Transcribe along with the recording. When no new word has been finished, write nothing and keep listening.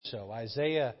so.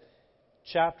 Isaiah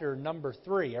chapter number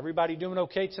 3. Everybody doing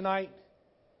okay tonight?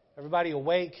 Everybody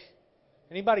awake?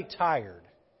 Anybody tired?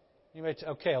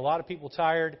 Okay, a lot of people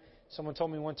tired. Someone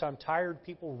told me one time, tired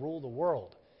people rule the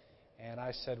world. And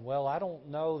I said, well, I don't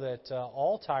know that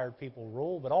all tired people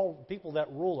rule, but all people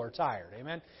that rule are tired.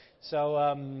 Amen? So,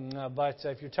 but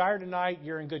if you're tired tonight,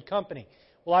 you're in good company.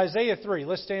 Well, Isaiah 3,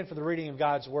 let's stand for the reading of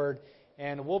God's Word.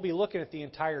 And we'll be looking at the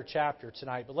entire chapter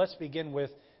tonight. But let's begin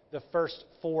with the first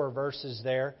 4 verses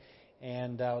there.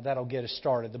 And that'll get us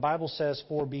started. The Bible says,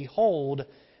 "For behold,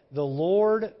 the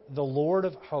Lord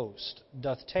of hosts,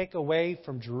 doth take away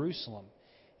from Jerusalem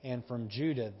and from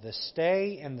Judah the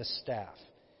stay and the staff,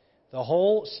 the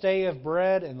whole stay of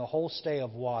bread and the whole stay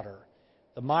of water,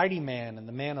 the mighty man and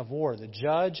the man of war, the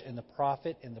judge and the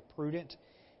prophet and the prudent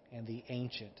and the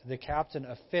ancient, the captain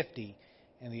of 50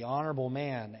 and the honorable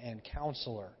man and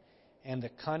counselor, and the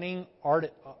cunning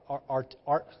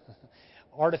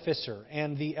artificer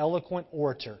and the eloquent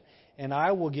orator. And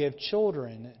I will give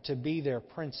children to be their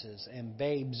princes, and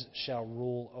babes shall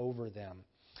rule over them."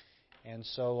 And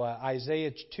so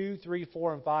Isaiah 2, 3,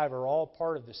 4, and 5 are all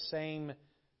part of the same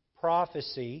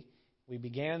prophecy. We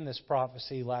began this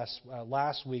prophecy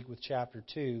last week with chapter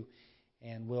 2,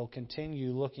 and we'll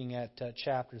continue looking at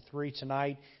chapter 3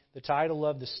 tonight. The title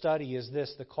of the study is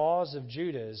this: "The Cause of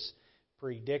Judah's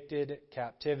Predicted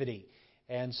Captivity."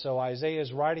 And so Isaiah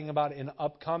is writing about an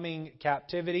upcoming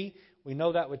captivity. We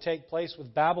know that would take place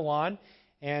with Babylon.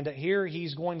 And here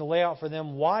he's going to lay out for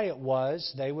them why it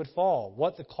was they would fall,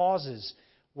 what the causes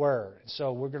were.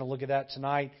 So we're going to look at that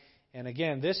tonight. And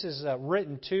again, this is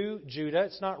written to Judah.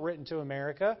 It's not written to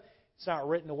America. It's not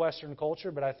written to Western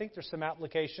culture. But I think there's some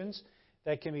applications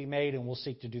that can be made, and we'll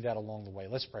seek to do that along the way.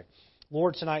 Let's pray.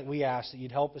 Lord, tonight we ask that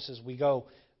you'd help us as we go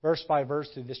verse by verse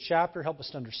through this chapter. Help us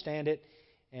to understand it.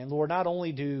 And Lord, not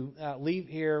only do leave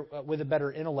here with a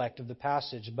better intellect of the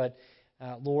passage, but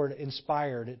Lord,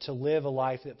 inspired to live a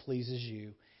life that pleases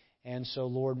you. And so,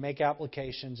 Lord, make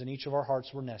applications in each of our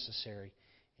hearts where necessary.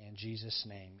 In Jesus'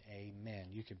 name, amen.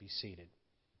 You can be seated.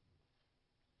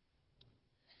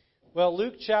 Well,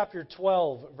 Luke chapter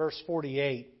 12, verse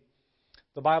 48,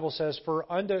 the Bible says, "For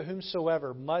unto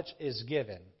whomsoever much is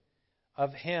given,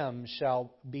 of him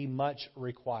shall be much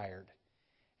required.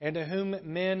 And to whom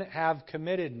men have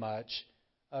committed much,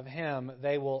 of him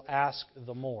they will ask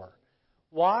the more."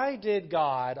 Why did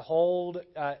God hold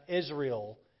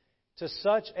Israel to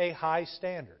such a high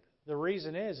standard? The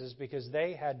reason is because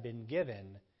they had been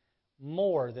given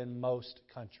more than most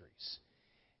countries.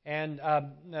 And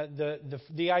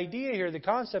the idea here, the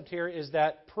concept here is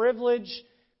that privilege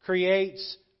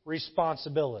creates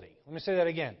responsibility. Let me say that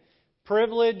again.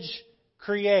 Privilege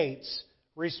creates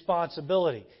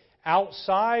responsibility.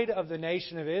 Outside of the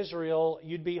nation of Israel,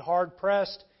 you'd be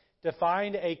hard-pressed to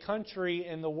find a country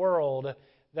in the world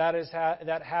that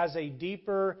has a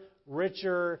deeper,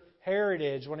 richer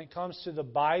heritage when it comes to the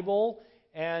Bible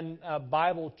and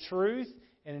Bible truth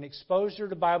and an exposure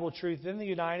to Bible truth than the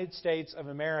United States of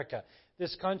America.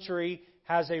 This country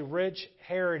has a rich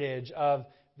heritage of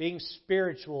being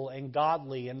spiritual and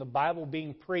godly and the Bible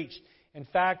being preached. In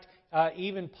fact,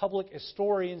 even public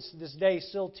historians to this day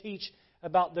still teach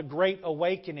about the Great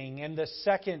Awakening and the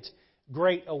Second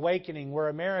Great Awakening, where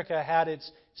America had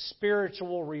its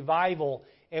spiritual revival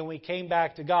and we came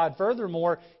back to God.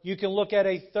 Furthermore, you can look at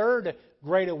a third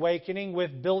Great Awakening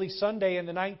with Billy Sunday in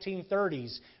the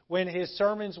 1930s, when his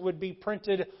sermons would be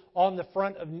printed on the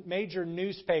front of major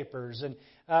newspapers, and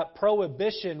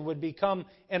prohibition would become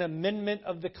an amendment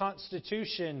of the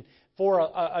Constitution for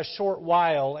a short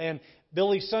while. And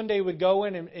Billy Sunday would go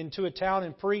into a town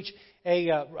and preach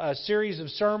a series of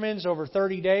sermons over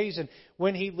 30 days, and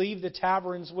when he'd leave, the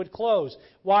taverns would close.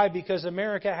 Why? Because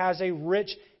America has a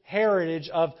rich heritage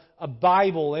of a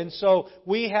Bible. And so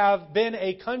we have been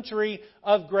a country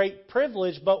of great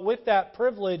privilege, but with that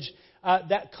privilege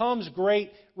that comes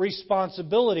great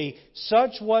responsibility.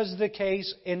 Such was the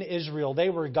case in Israel. They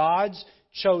were God's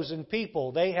chosen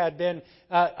people. They had been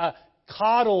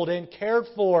coddled and cared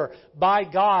for by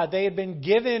God. They had been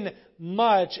given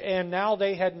much, and now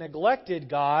they had neglected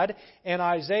God. And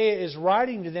Isaiah is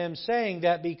writing to them saying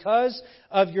that because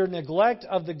of your neglect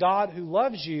of the God who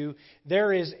loves you,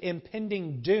 there is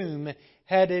impending doom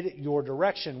headed your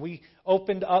direction. We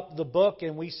opened up the book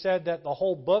and we said that the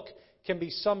whole book can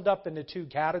be summed up into 2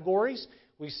 categories.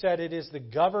 We said it is the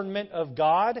government of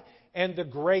God and the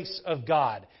grace of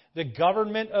God. The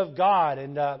government of God.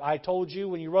 And I told you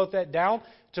when you wrote that down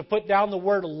to put down the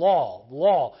word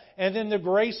law. And then the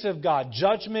grace of God,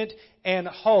 judgment and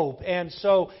hope. And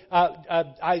so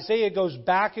Isaiah goes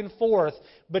back and forth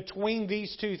between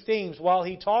these two themes. While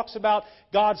he talks about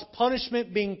God's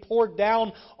punishment being poured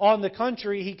down on the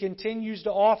country, he continues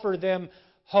to offer them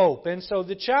hope. And so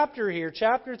the chapter here,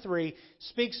 chapter 3,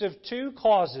 speaks of two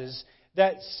causes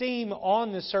that seem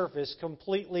on the surface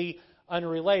completely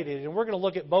unrelated. And we're going to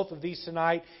look at both of these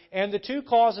tonight. And the two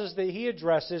causes that he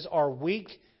addresses are weak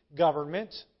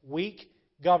government. We're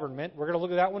going to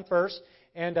look at that one first.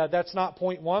 And that's not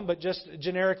point one, but just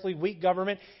generically weak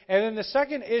government. And then the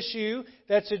second issue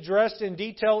that's addressed in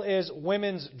detail is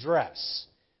women's dress.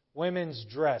 Women's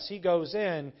dress. He goes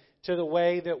in to the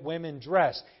way that women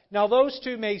dress. Now, those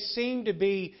two may seem to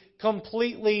be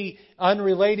completely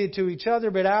unrelated to each other,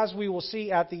 but as we will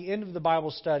see at the end of the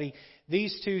Bible study,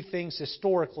 these two things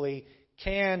historically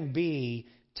can be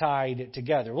tied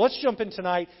together. Let's jump in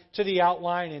tonight to the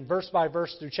outline in verse by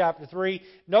verse through chapter 3.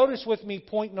 Notice with me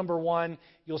point number 1.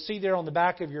 You'll see there on the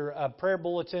back of your prayer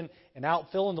bulletin and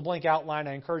fill in the blank outline.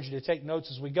 I encourage you to take notes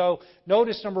as we go.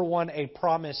 Notice number 1, a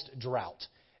promised drought.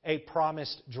 A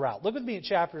promised drought. Look with me at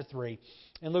chapter 3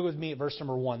 and look with me at verse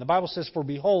number 1. The Bible says, "For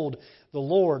behold, the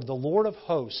Lord of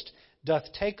hosts,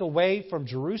 doth take away from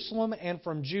Jerusalem and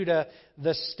from Judah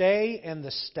the stay and the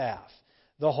staff,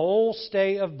 the whole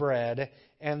stay of bread,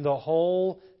 and the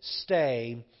whole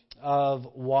stay of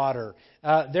water."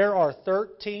 There are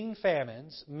 13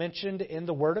 famines mentioned in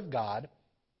the Word of God.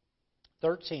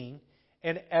 13.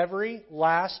 And every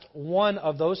last one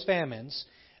of those famines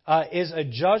is a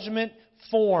judgment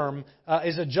from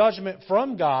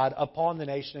God upon the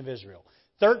nation of Israel.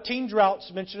 13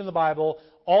 droughts mentioned in the Bible.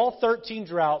 All 13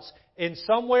 droughts, in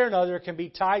some way or another, can be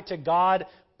tied to God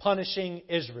punishing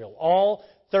Israel. All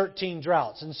 13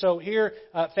 droughts. And so here,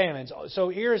 famines. So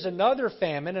here is another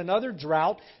famine, another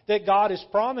drought that God is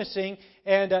promising.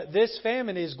 And this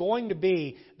famine is going to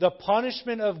be the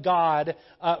punishment of God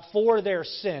for their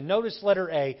sin. Notice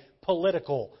letter A,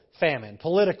 political famine.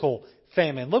 Political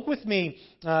famine. Look with me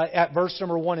at verse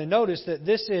number 1 and notice that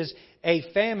this is a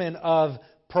famine of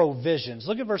provisions.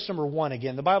 Look at verse number 1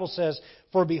 again. The Bible says,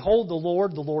 "For behold, the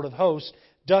Lord of hosts,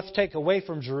 doth take away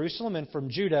from Jerusalem and from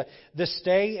Judah the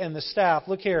stay and the staff."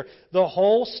 Look here, the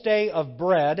whole stay of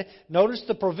bread. Notice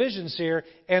the provisions here,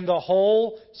 and the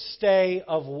whole stay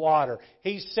of water.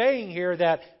 He's saying here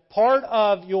that part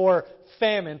of your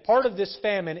famine, part of this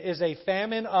famine is a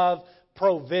famine of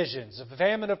provisions. A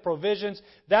famine of provisions,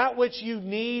 that which you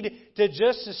need to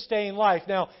just sustain life.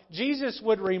 Now, Jesus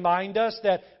would remind us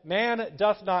that man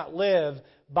doth not live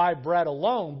by bread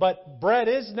alone, but bread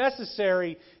is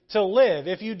necessary to live.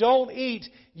 If you don't eat,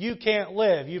 you can't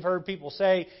live. You've heard people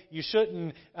say you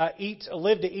shouldn't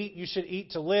live to eat, you should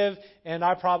eat to live, and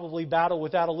I probably battle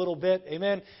with that a little bit.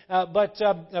 Amen. But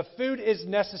food is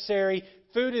necessary.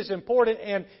 Food is important,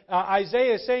 and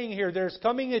Isaiah is saying here, there's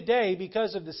coming a day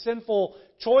because of the sinful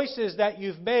choices that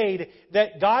you've made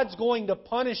that God's going to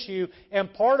punish you,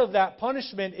 and part of that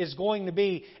punishment is going to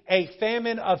be a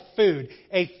famine of food,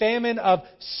 a famine of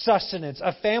sustenance,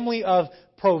 a famine of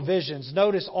provisions.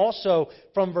 Notice also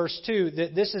from verse 2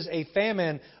 that this is a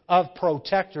famine of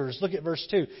protectors. Look at verse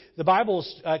 2. The Bible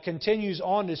continues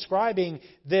on describing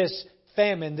this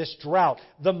famine, this drought,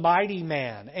 the mighty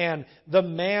man and the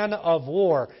man of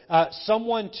war,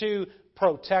 someone to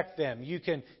protect them. You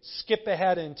can skip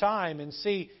ahead in time and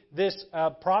see this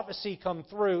prophecy come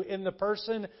through in the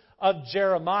person of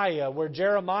Jeremiah, where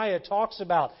Jeremiah talks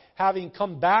about having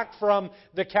come back from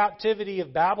the captivity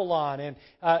of Babylon. And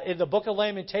in the book of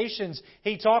Lamentations,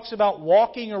 he talks about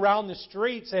walking around the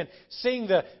streets and seeing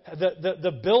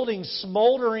the buildings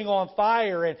smoldering on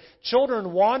fire and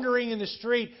children wandering in the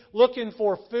street looking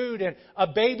for food and a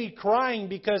baby crying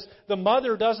because the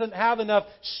mother doesn't have enough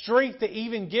strength to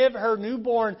even give her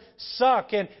newborn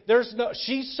suck. And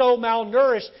she's so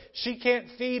malnourished, she can't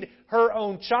feed her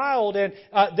own child, and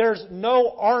there's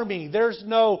no army, there's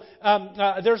no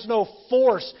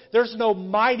force, there's no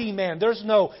mighty man, there's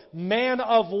no man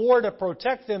of war to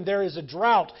protect them. There is a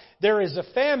drought, there is a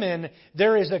famine,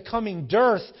 there is a coming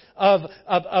dearth of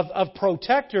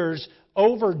protectors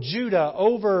over Judah,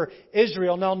 over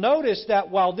Israel. Now notice that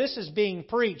while this is being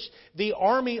preached, the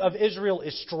army of Israel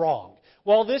is strong.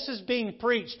 While this is being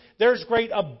preached, there's great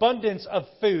abundance of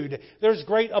food. There's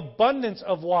great abundance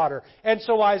of water. And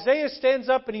so Isaiah stands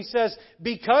up and he says,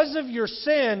 because of your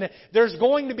sin, there's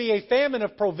going to be a famine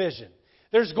of provision.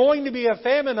 There's going to be a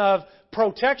famine of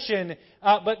protection,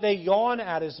 but they yawn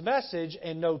at His message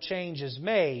and no change is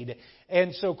made.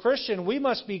 And so, Christian, we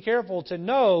must be careful to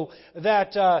know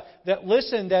that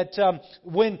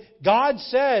when God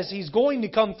says He's going to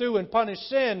come through and punish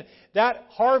sin, that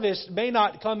harvest may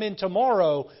not come in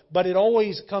tomorrow, but it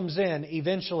always comes in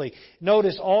eventually.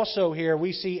 Notice also here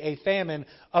we see a famine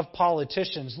of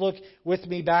politicians. Look with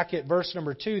me back at verse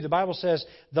number 2. The Bible says,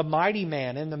 the mighty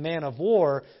man and the man of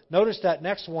war. Notice that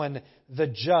next one, the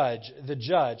judge. The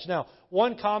judge. Now,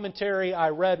 one commentary I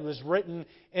read was written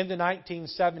in the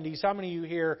 1970s. How many of you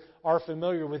here are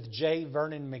familiar with J.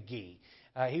 Vernon McGee?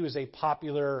 He was a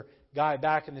popular guy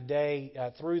back in the day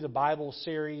through the Bible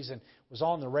series and was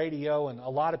on the radio, and a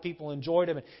lot of people enjoyed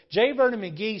him. And J. Vernon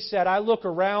McGee said, I look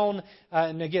around,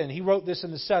 and again, he wrote this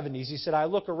in the 70s. He said, I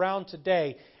look around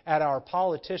today at our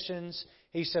politicians.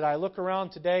 He said, I look around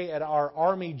today at our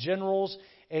army generals.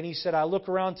 And he said, I look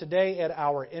around today at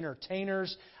our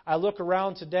entertainers. I look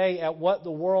around today at what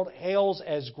the world hails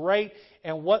as great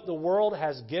and what the world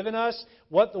has given us,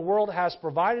 what the world has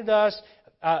provided us,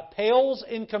 pales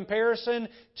in comparison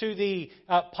to the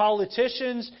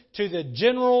politicians, to the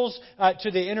generals,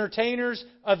 to the entertainers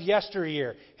of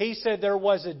yesteryear. He said there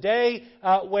was a day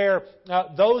where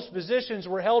those positions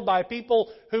were held by people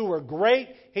who were great.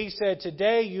 He said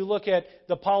today you look at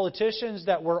the politicians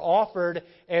that were offered,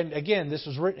 and again, this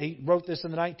was written, he wrote this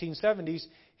in the 1970s.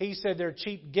 He said they're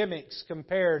cheap gimmicks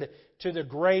compared to the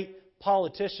great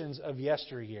politicians of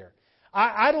yesteryear.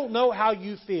 I don't know how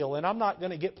you feel, and I'm not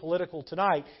going to get political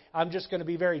tonight. I'm just going to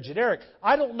be very generic.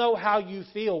 I don't know how you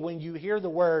feel when you hear the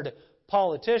word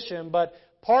politician, but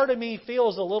part of me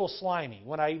feels a little slimy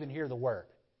when I even hear the word.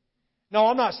 No,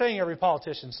 I'm not saying every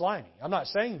politician's slimy. I'm not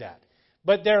saying that.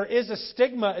 But there is a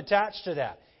stigma attached to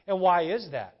that. And why is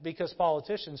that? Because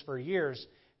politicians for years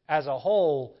as a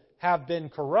whole have been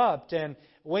corrupt. And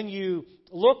when you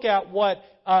look at what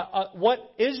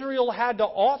Israel had to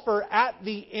offer at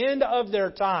the end of their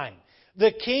time,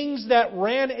 the kings that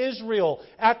ran Israel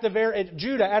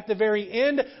Judah at the very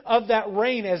end of that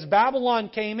reign as Babylon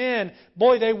came in,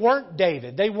 boy, they weren't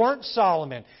David. They weren't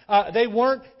Solomon. They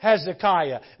weren't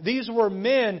Hezekiah. These were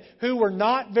men who were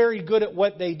not very good at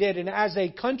what they did. And as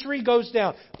a country goes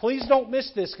down, please don't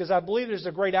miss this because I believe there's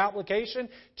a great application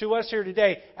to us here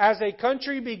today. As a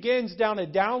country begins down a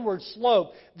downward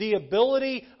slope, the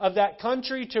ability of that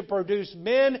country to produce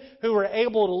men who are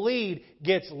able to lead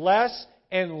gets less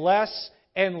and less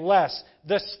and less.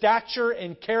 The stature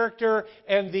and character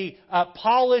and the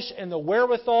polish and the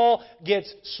wherewithal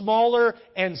gets smaller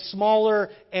and smaller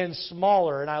and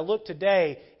smaller. And I look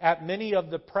today at many of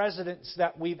the presidents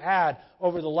that we've had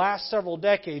over the last several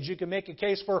decades. You can make a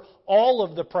case for all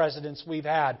of the presidents we've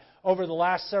had over the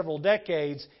last several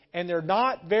decades, and they're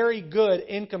not very good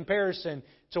in comparison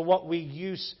to what we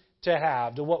used to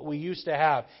have.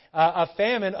 A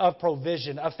famine of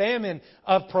provision, a famine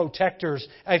of protectors,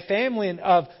 a famine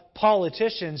of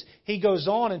politicians. He goes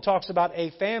on and talks about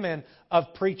a famine of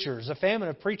preachers, a famine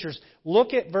of preachers.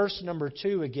 Look at verse number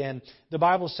 2 again. The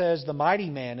Bible says, the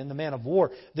mighty man and the man of war,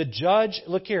 the judge,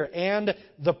 look here, and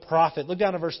the prophet. Look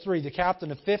down at verse 3, the captain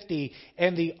of 50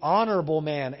 and the honorable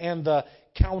man and the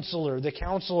counselor,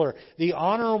 the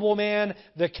honorable man,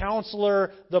 the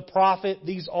counselor, the prophet.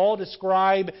 These all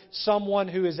describe someone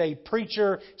who is a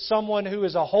preacher, someone who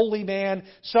is a holy man,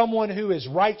 someone who is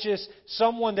righteous,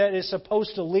 someone that is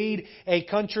supposed to lead a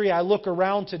country. I look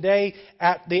around today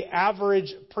at the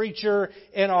average preacher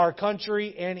in our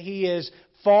country, and he is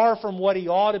far from what he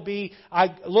ought to be.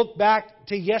 I look back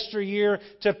to yesteryear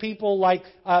to people like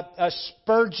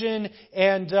Spurgeon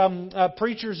and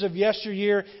preachers of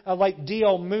yesteryear like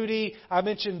D.L. Moody. I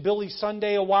mentioned Billy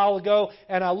Sunday a while ago.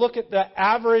 And I look at the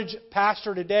average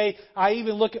pastor today. I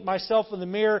even look at myself in the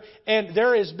mirror, and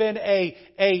there has been a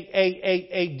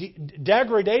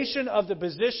degradation of the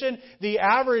position. The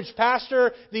average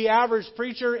pastor, the average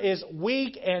preacher is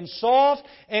weak and soft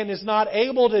and is not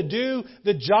able to do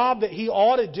the job that he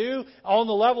ought to do on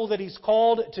the level that he's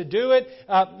called to do it.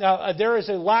 There is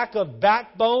a lack of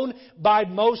backbone by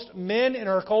most men in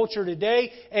our culture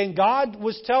today. And God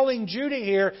was telling Judah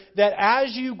here that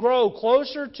as you grow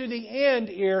closer to the end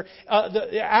here,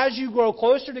 as you grow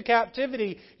closer to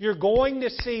captivity, you're going to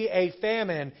see a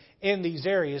famine in these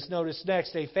areas. Notice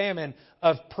next, a famine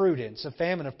of prudence. A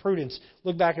famine of prudence.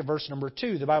 Look back at verse number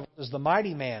 2. The Bible says, the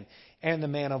mighty man and the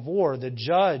man of war, the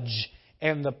judge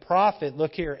and the prophet,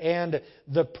 look here, and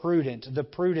the prudent. The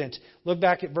prudent. Look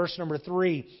back at verse number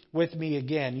 3 with me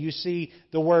again. You see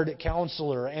the word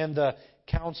counselor and the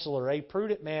counselor. A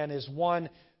prudent man is one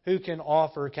who can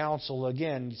offer counsel.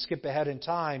 Again, skip ahead in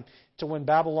time to when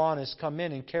Babylon has come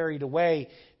in and carried away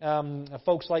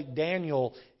folks like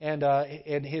Daniel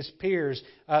and his peers.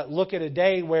 Look at a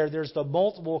day where there's the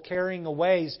multiple carrying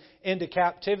aways into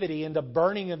captivity, into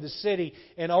burning of the city,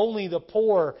 and only the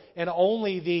poor and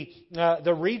only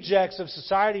the rejects of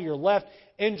society are left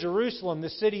in Jerusalem. The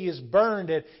city is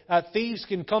burned, and thieves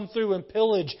can come through and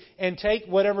pillage and take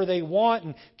whatever they want,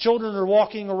 and children are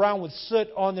walking around with soot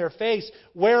on their face.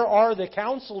 Where are the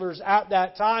counselors at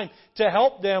that time to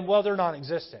help them? Well, they're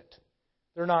non-existent.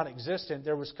 They're non-existent.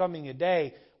 There was coming a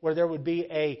day where there would be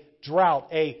a drought,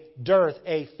 a dearth,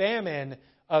 a famine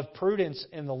of prudence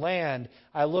in the land.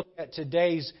 I look at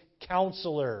today's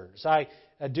counselors. I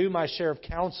do my share of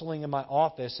counseling in my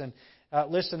office, and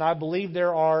listen, I believe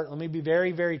there are, let me be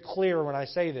very, very clear when I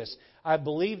say this, I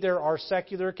believe there are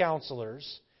secular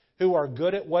counselors who are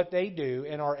good at what they do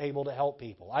and are able to help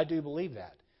people. I do believe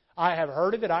that. I have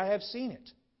heard of it. I have seen it.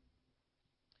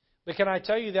 But can I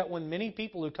tell you that when many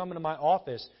people who come into my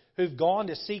office who've gone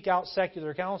to seek out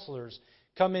secular counselors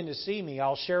come in to see me,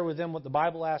 I'll share with them what the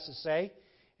Bible has to say,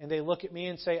 and they look at me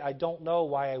and say, I don't know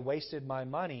why I wasted my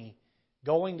money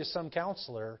going to some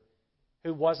counselor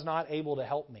who was not able to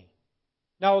help me.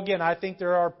 Now, again, I think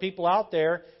there are people out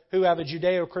there who have a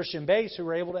Judeo-Christian base who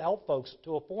are able to help folks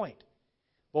to a point.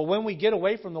 But when we get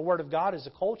away from the Word of God as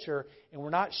a culture and we're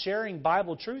not sharing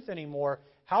Bible truth anymore,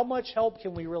 how much help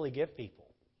can we really give people?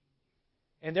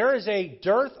 And there is a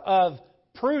dearth of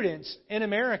prudence in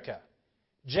America.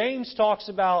 James talks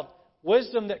about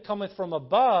wisdom that cometh from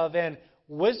above and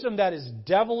wisdom that is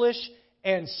devilish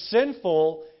and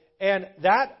sinful, and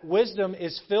that wisdom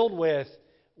is filled with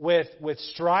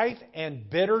strife and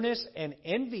bitterness and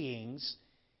envyings.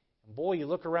 And boy, you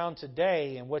look around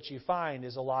today and what you find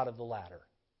is a lot of the latter.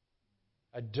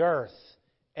 A dearth,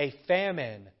 a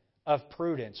famine of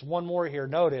prudence. One more here,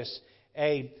 notice,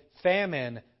 a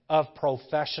famine of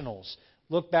professionals.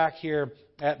 Look back here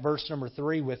at verse number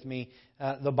 3 with me.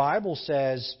 The Bible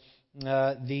says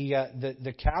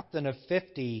the captain of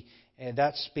 50, and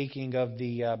that's speaking of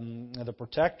the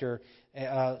protector,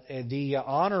 the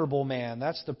honorable man,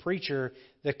 that's the preacher,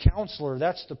 the counselor,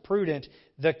 that's the prudent,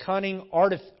 the cunning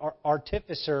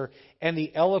artificer, and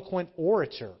the eloquent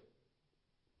orator.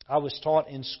 I was taught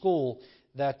in school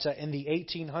that in the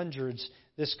 1800s,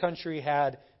 this country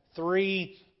had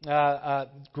three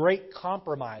great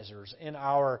compromisers in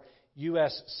our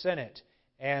U.S. Senate.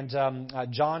 And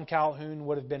John Calhoun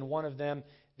would have been one of them.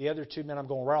 The other two men, I'm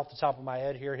going right off the top of my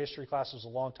head here. History class was a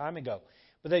long time ago.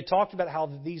 But they talked about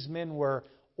how these men were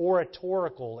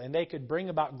oratorical and they could bring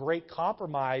about great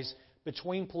compromise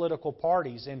between political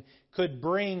parties and could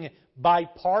bring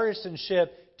bipartisanship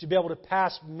to be able to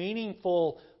pass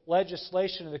meaningful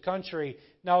legislation in the country.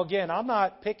 Now, again, I'm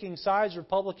not picking sides,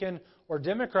 Republican or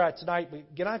Democrat tonight,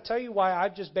 but can I tell you why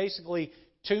I've just basically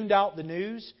tuned out the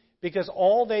news? Because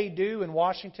all they do in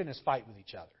Washington is fight with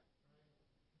each other.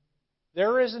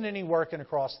 There isn't any working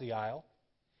across the aisle.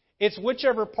 It's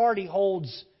whichever party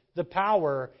holds the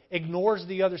power ignores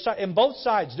the other side. And both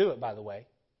sides do it, by the way.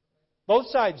 Both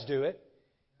sides do it.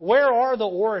 Where are the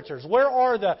orators? Where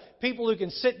are the people who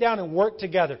can sit down and work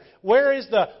together? Where is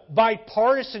the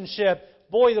bipartisanship?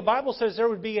 Boy, the Bible says there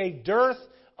would be a dearth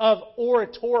of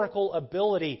oratorical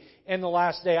ability in the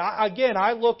last day.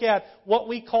 I look at what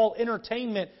we call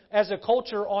entertainment as a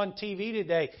culture on TV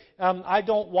today. I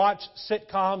don't watch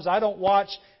sitcoms. I don't watch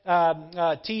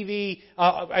TV.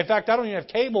 In fact, I don't even have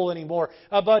cable anymore.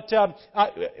 But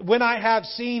when I have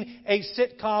seen a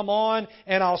sitcom on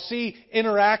and I'll see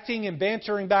interacting and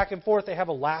bantering back and forth, they have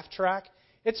a laugh track.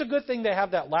 It's a good thing they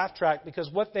have that laugh track because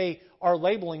what they are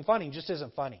labeling funny just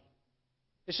isn't funny.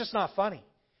 It's just not funny.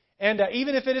 And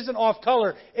even if it isn't off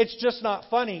color, it's just not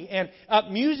funny. And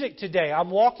music today, I'm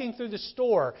walking through the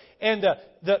store, and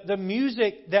the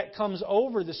music that comes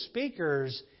over the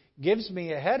speakers gives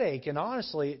me a headache. And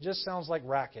honestly, it just sounds like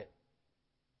racket.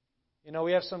 You know,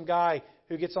 we have some guy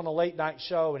who gets on a late night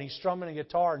show, and he's strumming a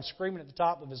guitar and screaming at the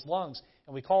top of his lungs,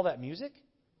 and we call that music?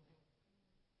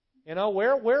 You know,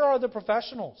 where are the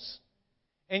professionals?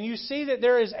 And you see that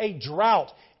there is a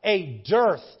drought, a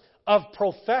dearth of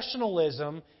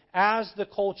professionalism as the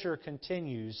culture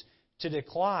continues to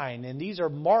decline. And these are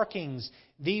markings,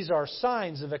 these are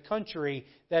signs of a country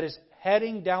that is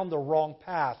heading down the wrong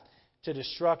path to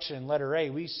destruction. Letter A,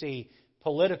 we see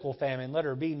political famine.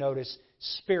 Letter B, notice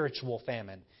spiritual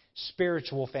famine.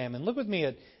 Spiritual famine. Look with me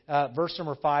at verse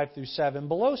number 5 through 7.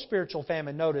 Below spiritual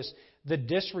famine, notice the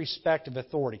disrespect of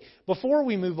authority. Before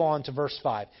we move on to verse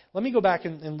 5, let me go back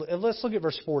and let's look at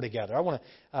verse 4 together. I want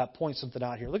to point something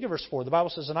out here. Look at verse 4. The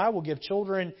Bible says, "And I will give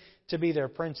children to be their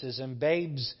princes, and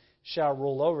babes shall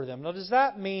rule over them." Now, does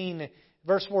that mean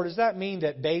Verse 4, does that mean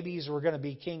that babies were going to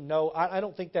be king? No, I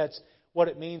don't think that's what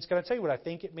it means. Can I tell you what I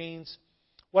think it means?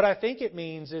 What I think it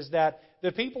means is that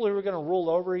the people who are going to rule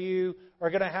over you are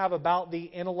going to have about the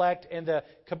intellect and the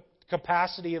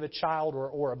capacity of a child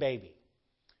or a baby.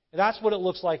 And that's what it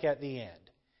looks like at the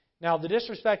end. Now, the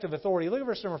disrespect of authority, look at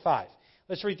verse number 5.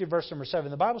 Let's read through verse number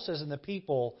 7. The Bible says, "And the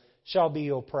people shall be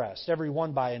oppressed, every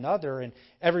one by another, and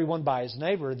every one by his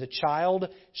neighbor. The child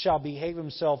shall behave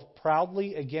himself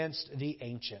proudly against the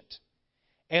ancient,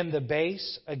 and the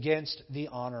base against the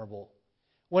honorable.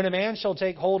 When a man shall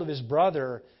take hold of his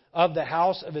brother of the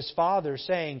house of his father,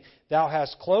 saying, Thou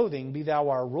hast clothing, be thou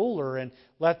our ruler, and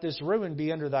let this ruin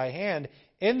be under thy hand,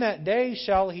 in that day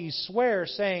shall he swear,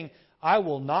 saying, I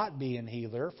will not be an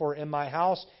healer, for in my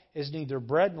house is neither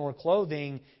bread nor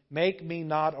clothing. Make me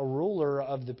not a ruler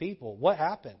of the people." What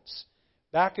happens?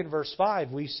 Back in verse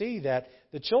 5, we see that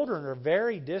the children are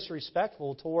very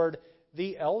disrespectful toward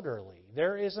the elderly.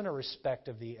 There isn't a respect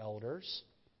of the elders.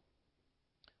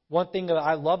 One thing that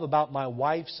I love about my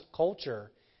wife's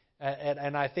culture,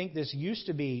 and I think this used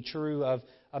to be true of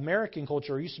American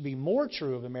culture, or used to be more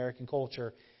true of American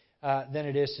culture than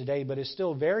it is today, but it's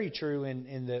still very true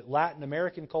in the Latin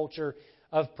American culture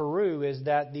of Peru, is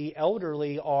that the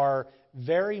elderly are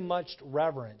very much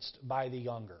reverenced by the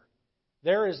younger.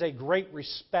 There is a great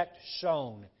respect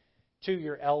shown to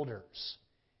your elders.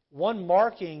 One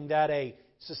marking that a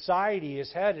society is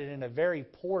headed in a very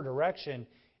poor direction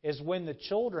is when the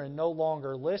children no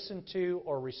longer listen to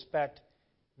or respect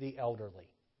the elderly.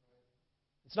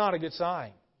 It's not a good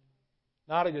sign.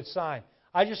 Not a good sign.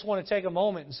 I just want to take a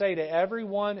moment and say to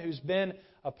everyone who's been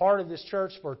a part of this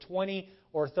church for 20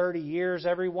 or 30 years,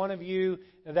 every one of you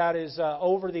that is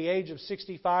over the age of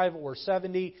 65 or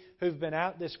 70 who've been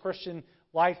at this Christian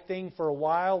life thing for a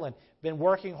while and been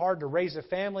working hard to raise a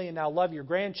family and now love your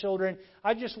grandchildren,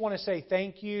 I just want to say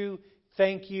thank you,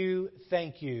 thank you,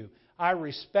 thank you. I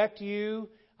respect you.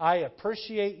 I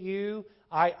appreciate you.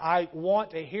 I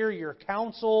want to hear your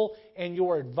counsel and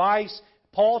your advice.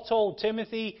 Paul told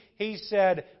Timothy, he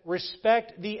said,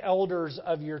 respect the elders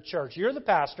of your church. You're the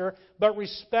pastor, but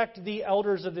respect the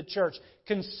elders of the church.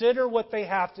 Consider what they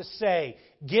have to say.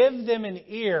 Give them an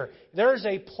ear. There's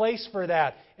a place for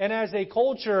that. And as a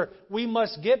culture, we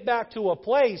must get back to a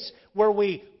place where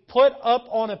we put up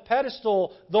on a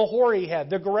pedestal the hoary head,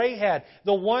 the gray head,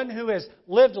 the one who has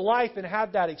lived life and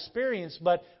had that experience.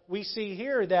 But we see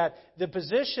here that the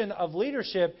position of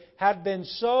leadership had been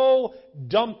so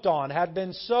dumped on, had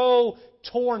been so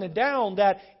torn down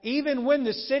that even when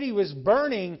the city was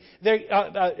burning,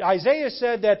 Isaiah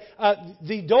said that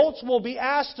the adults will be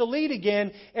asked to lead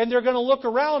again, and they're going to look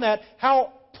around at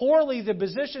how poorly the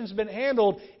position's been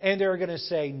handled, and they're going to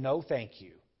say, no, thank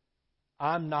you.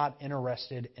 I'm not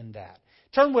interested in that.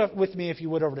 Turn with me, if you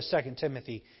would, over to 2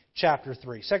 Timothy chapter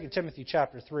 3. 2 Timothy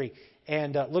chapter 3,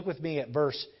 and look with me at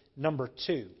verse number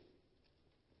 2.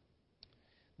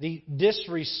 The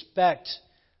disrespect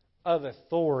of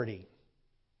authority.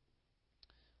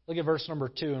 Look at verse number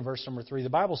 2 and verse number 3. The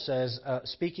Bible says,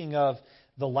 speaking of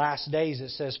the last days, it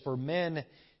says, "For men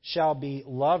shall be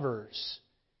lovers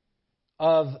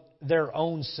of their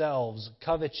own selves,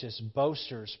 covetous,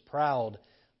 boasters, proud,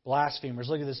 blasphemers."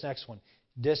 Look at this next one.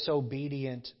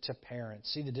 "Disobedient to parents."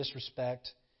 See the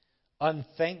disrespect?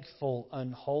 "Unthankful,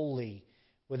 unholy,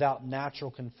 without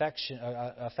natural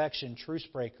affection, truce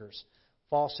breakers,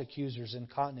 false accusers,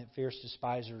 incontinent, fierce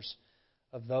despisers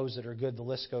of those that are good." The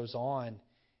list goes on.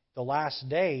 The last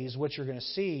days, what you're going to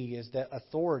see is that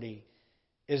authority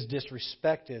is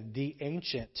disrespected. The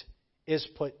ancient is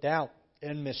put down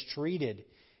and mistreated.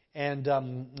 And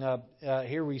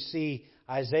here we see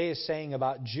Isaiah saying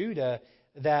about Judah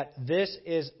that this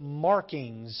is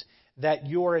markings that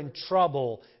you're in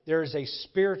trouble. There is a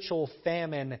spiritual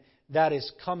famine that is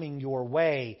coming your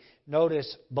way.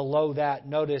 Notice below that,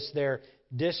 notice their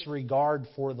disregard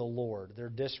for the Lord. Their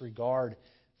disregard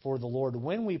for the Lord.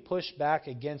 When we push back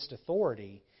against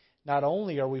authority, not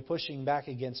only are we pushing back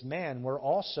against man, we're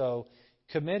also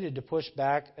committed to push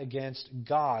back against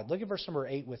God. Look at verse number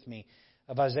 8 with me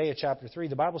of Isaiah chapter 3.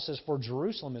 The Bible says, "For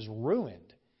Jerusalem is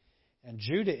ruined, and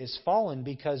Judah is fallen,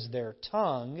 because their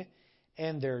tongue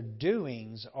and their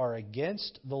doings are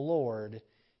against the Lord,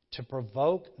 to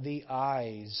provoke the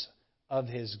eyes of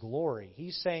His glory."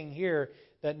 He's saying here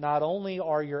that not only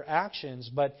are your actions,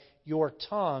 but your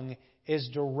tongue is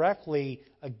directly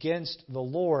against the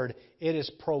Lord. It is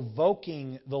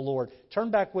provoking the Lord. Turn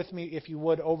back with me, if you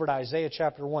would, over to Isaiah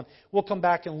chapter 1. We'll come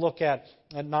back and look at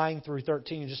 9 through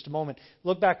 13 in just a moment.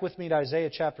 Look back with me to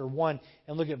Isaiah chapter 1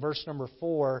 and look at verse number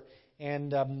 4.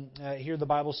 And here the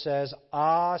Bible says,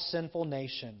 "Ah, sinful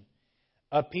nation,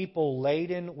 a people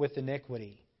laden with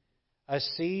iniquity, a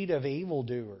seed of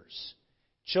evildoers,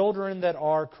 children that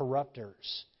are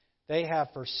corrupters. They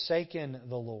have forsaken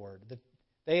the Lord.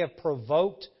 They have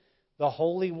provoked the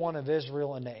Holy One of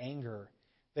Israel into anger.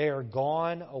 They are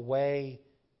gone away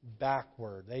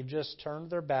backward. They've just turned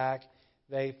their back.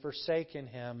 They've forsaken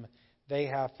Him. They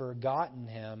have forgotten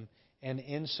Him. And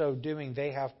in so doing,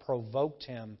 they have provoked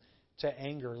Him to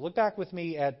anger. Look back with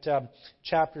me at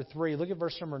chapter 3. Look at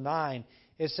verse number 9.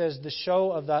 It says, the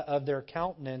show of their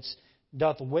countenance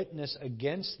doth witness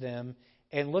against them.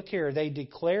 And look here, they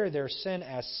declare their sin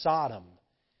as Sodom.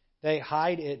 They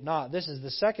hide it not. This is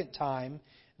the second time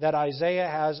that Isaiah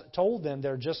has told them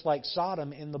they're just like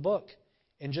Sodom in the book,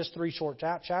 in just 3 short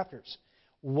chapters.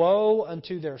 Woe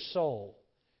unto their soul,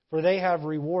 for they have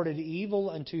rewarded evil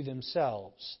unto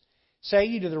themselves. Say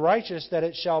ye to the righteous that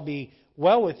it shall be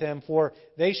well with them, for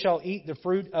they shall eat the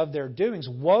fruit of their doings.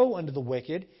 Woe unto the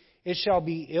wicked, it shall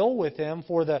be ill with him,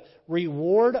 for the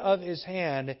reward of his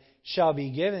hand shall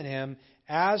be given him.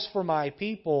 As for my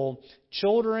people,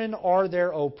 children are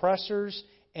their oppressors,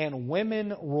 and women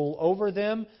rule over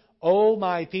them. O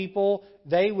my people,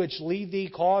 they which lead thee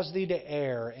cause thee to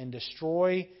err, and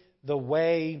destroy the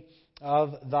way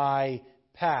of thy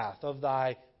path.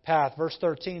 Verse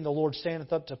 13, the Lord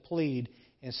standeth up to plead,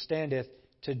 and standeth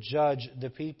to judge the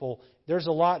people. There's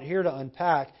a lot here to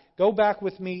unpack. Go back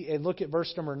with me and look at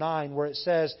verse number 9, where it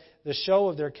says, the show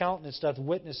of their countenance doth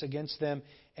witness against them,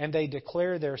 and they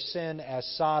declare their sin as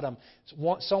Sodom.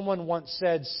 Someone once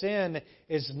said, sin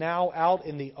is now out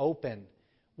in the open.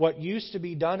 What used to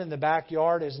be done in the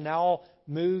backyard is now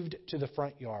moved to the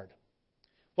front yard.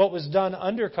 What was done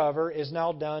undercover is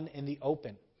now done in the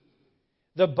open.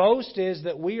 The boast is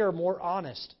that we are more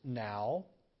honest now.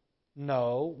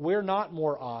 No, we're not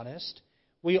more honest.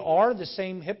 We are the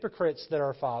same hypocrites that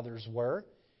our fathers were.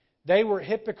 They were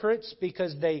hypocrites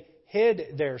because they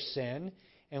hid their sin,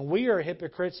 and we are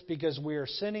hypocrites because we are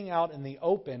sinning out in the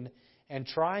open and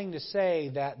trying to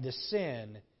say that the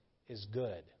sin is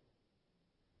good.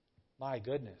 My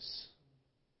goodness.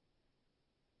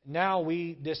 Now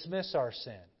we dismiss our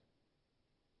sin.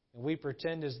 And we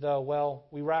pretend as though, well,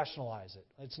 we rationalize it.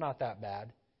 It's not that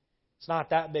bad. It's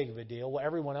not that big of a deal. Well,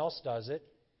 everyone else does it.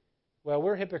 Well,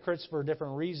 we're hypocrites for a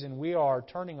different reason. We are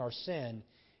turning our sin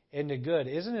into good.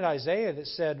 Isn't it Isaiah that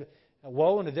said,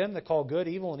 woe unto them that call good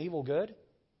evil and evil good?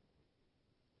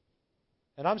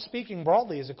 And I'm speaking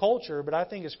broadly as a culture, but I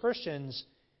think as Christians,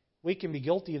 we can be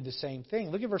guilty of the same thing.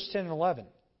 Look at verse 10 and 11.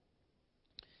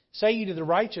 Say ye to the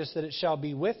righteous that it shall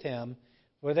be with him,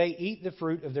 where they eat the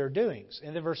fruit of their doings.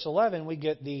 And then verse 11, we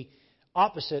get the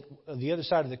opposite, the other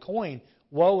side of the coin.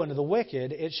 Woe unto the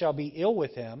wicked, it shall be ill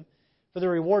with him, for the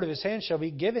reward of his hand shall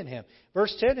be given him.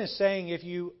 Verse 10 is saying if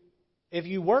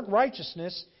you work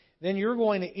righteousness, then you're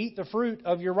going to eat the fruit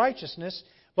of your righteousness.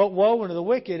 But woe unto the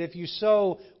wicked, if you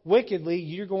sow wickedly,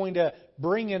 you're going to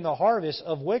bring in the harvest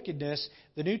of wickedness.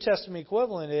 The New Testament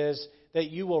equivalent is that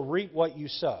you will reap what you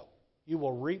sow. You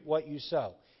will reap what you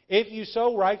sow. If you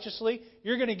sow righteously,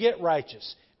 you're going to get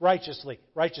righteousness.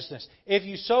 If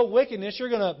you sow wickedness, you're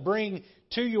going to bring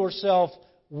to yourself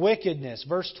wickedness.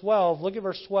 Verse 12, look at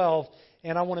verse 12,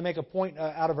 and I want to make a point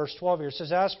out of verse 12 here. It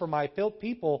says, as for my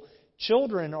people,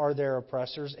 children are their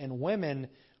oppressors, and women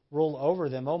rule over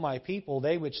them. O my people,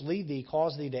 they which lead thee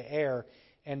cause thee to err,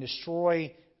 and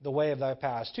destroy the way of thy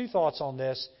paths. 2 thoughts on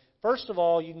this. First of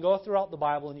all, you can go throughout the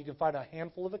Bible and you can find a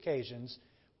handful of occasions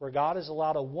where God has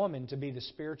allowed a woman to be the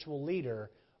spiritual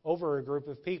leader over a group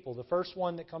of people. The first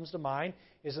one that comes to mind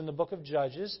is in the book of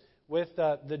Judges with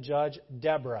the judge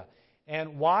Deborah.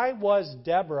 And why was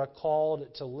Deborah called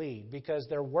to lead? Because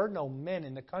there were no men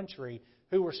in the country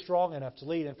who were strong enough to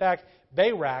lead. In fact,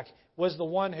 Barak was the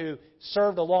one who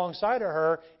served alongside of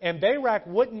her, and Barak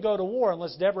wouldn't go to war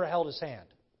unless Deborah held his hand.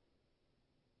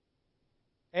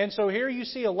 And so here you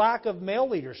see a lack of male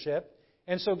leadership,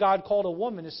 and so God called a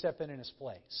woman to step in his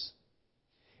place.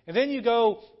 And then you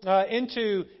go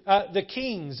into the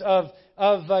kings of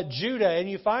Judah, and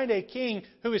you find a king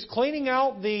who is cleaning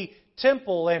out the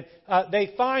temple, and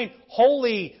they find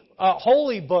holy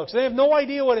books. They have no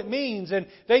idea what it means, and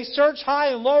they search high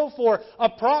and low for a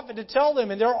prophet to tell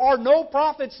them, and there are no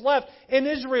prophets left in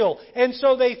Israel. And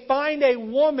so they find a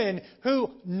woman who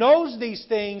knows these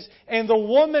things, and the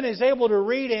woman is able to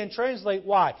read and translate.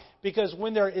 Why? Because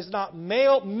when there is not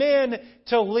men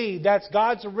to lead, that's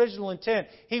God's original intent.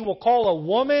 He will call a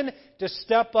woman to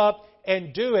step up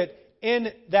and do it in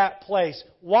that place.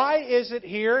 Why is it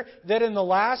here that in the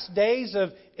last days of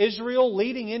Israel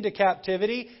leading into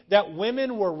captivity that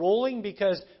women were ruling?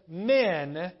 Because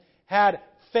men had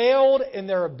failed in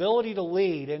their ability to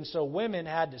lead, and so women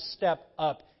had to step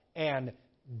up and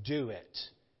do it.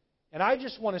 And I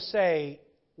just want to say,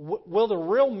 will the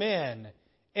real men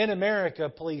in America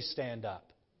please stand up?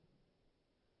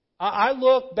 I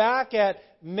look back at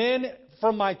men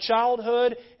from my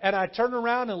childhood, and I turn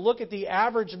around and look at the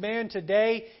average man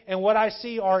today, and what I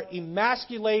see are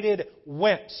emasculated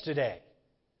wimps today.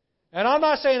 And I'm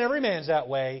not saying every man's that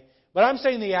way, but I'm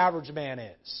saying the average man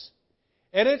is.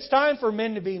 And it's time for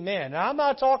men to be men. Now, I'm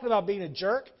not talking about being a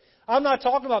jerk. I'm not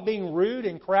talking about being rude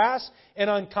and crass and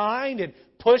unkind and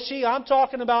pushy. I'm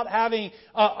talking about having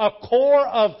a core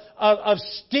of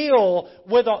steel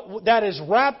that is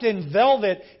wrapped in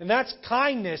velvet, and that's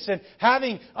kindness, and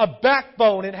having a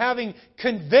backbone, and having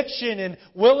conviction, and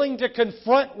willing to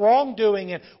confront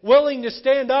wrongdoing, and willing to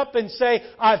stand up and say,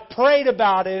 I've prayed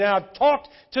about it, and I've talked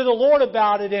to the Lord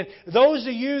about it, and those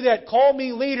of you that call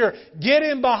me leader, get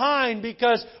in behind,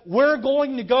 because we're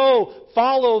going to go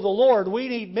follow the Lord. We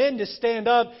need men to stand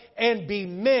up and be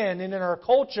men. And in our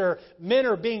culture, men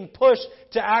are being pushed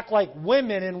to act like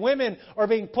women, and women are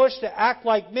being pushed to act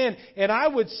like men. And I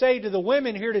would say to the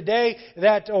women here today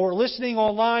that or listening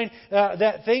online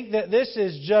that think that this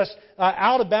is just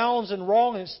out of bounds and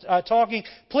wrong and talking,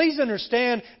 please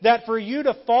understand that for you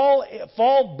to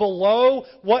fall below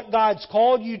what God's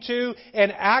called you to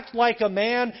and act like a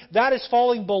man, that is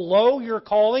falling below your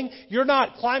calling. You're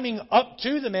not climbing up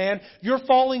to the man. You're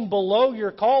falling below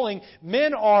your calling.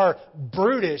 Men are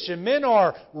brutish, and men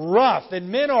are rough, and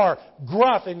men are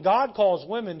gruff, and God calls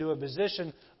women to a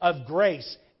position of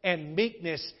grace and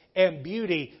meekness and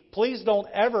beauty. Please don't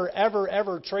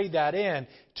ever trade that in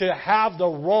to have the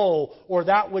role or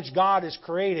that which God has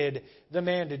created the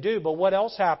man to do. But what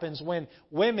else happens when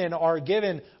women are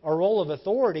given a role of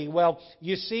authority? Well,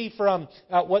 you see from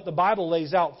what the Bible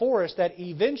lays out for us that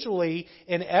eventually,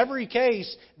 in every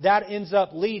case, that ends up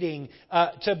leading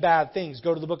to bad things.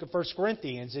 Go to the book of 1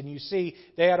 Corinthians and you see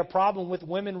they had a problem with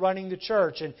women running the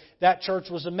church, and that church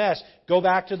was a mess. Go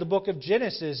back to the book of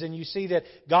Genesis and you see that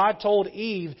God told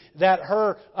Eve that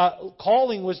her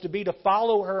calling was to be to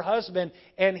follow her husband,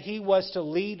 and he was to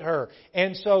lead her.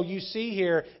 And so you see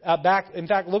here in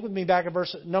fact, look with me back at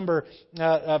verse number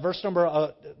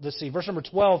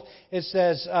 12. It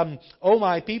says, "O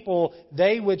my people,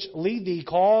 they which lead thee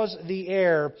cause the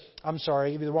air." I'm sorry,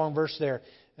 I gave you the wrong verse there.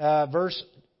 Verse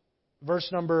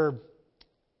number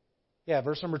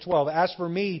 12.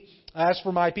 As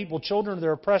for my people, children of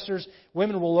their oppressors,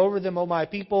 women rule over them, O my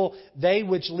people. They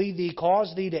which lead thee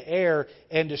cause thee to err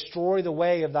and destroy the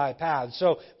way of thy path.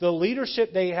 So the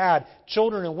leadership they had,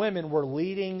 children and women, were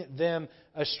leading them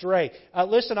astray.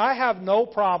 Listen, I have no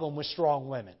problem with strong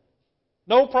women.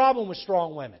 No problem with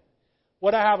strong women.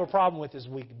 What I have a problem with is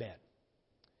weak men.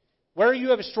 Where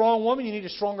you have a strong woman, you need a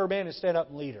stronger man to stand up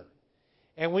and lead her.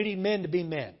 And we need men to be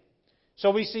men.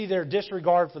 So we see their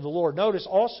disregard for the Lord. Notice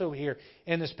also here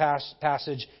in this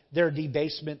passage their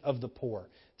debasement of the poor.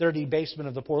 Their debasement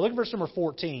of the poor. Look at verse number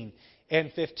 14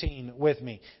 and 15 with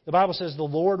me. The Bible says, "The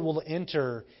Lord will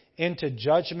enter into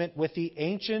judgment with the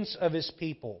ancients of His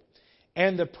people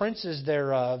and the princes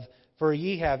thereof, for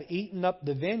ye have eaten up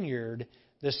the vineyard.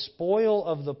 The spoil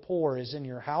of the poor is in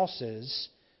your houses.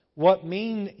 What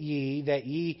mean ye that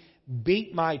ye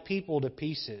beat my people to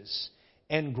pieces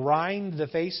and grind the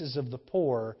faces of the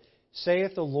poor,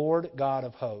 saith the Lord God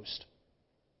of hosts."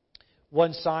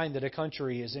 One sign that a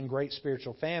country is in great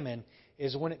spiritual famine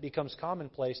is when it becomes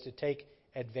commonplace to take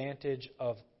advantage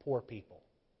of poor people.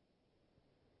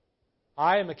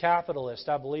 I am a capitalist.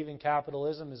 I believe in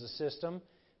capitalism as a system.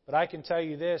 But I can tell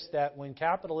you this, that when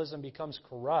capitalism becomes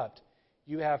corrupt,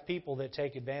 you have people that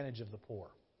take advantage of the poor.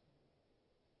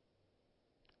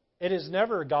 It is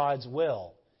never God's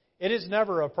will. It is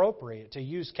never appropriate to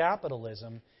use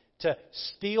capitalism to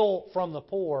steal from the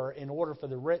poor in order for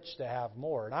the rich to have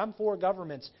more. And I'm for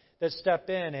governments that step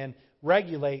in and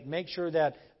regulate, make sure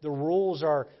that the rules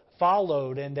are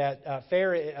followed and that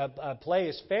play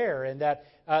is fair, and that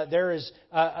there is...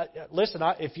 listen,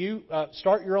 if you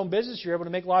start your own business, you're able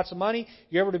to make lots of money,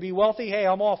 you're able to be wealthy, hey,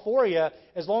 I'm all for you,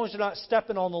 as long as you're not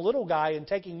stepping on the little guy and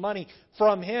taking money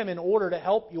from him in order to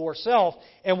help yourself.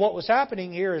 And what was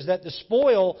happening here is that the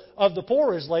spoil of the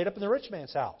poor is laid up in the rich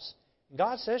man's house. And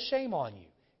God says, shame on you.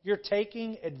 You're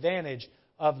taking advantage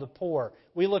of the poor.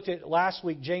 We looked at last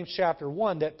week, James chapter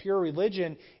 1, that pure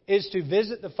religion is to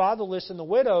visit the fatherless and the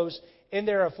widows in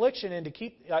their affliction and to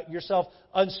keep yourself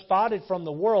unspotted from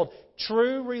the world.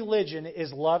 True religion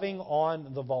is loving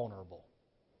on the vulnerable.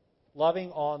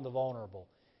 Loving on the vulnerable.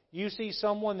 You see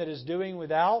someone that is doing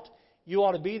without, you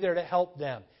ought to be there to help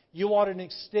them. You ought to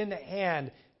extend a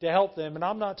hand to help them. And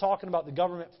I'm not talking about the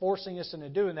government forcing us into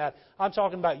doing that. I'm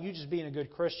talking about you just being a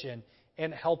good Christian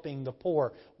and helping the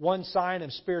poor. One sign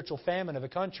of spiritual famine of a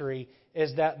country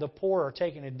is that the poor are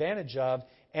taken advantage of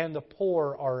and the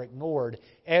poor are ignored.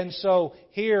 And so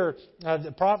here,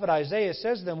 the prophet Isaiah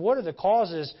says to them, what are the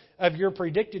causes of your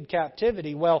predicted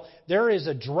captivity? Well, there is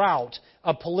a drought,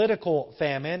 a political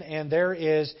famine, and there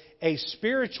is a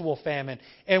spiritual famine.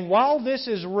 And while this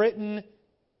is written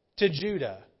to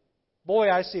Judah, boy,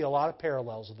 I see a lot of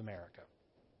parallels with America.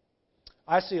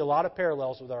 I see a lot of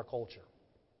parallels with our culture.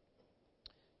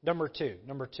 Number two.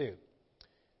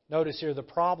 Notice here the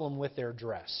problem with their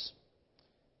dress.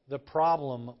 The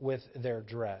problem with their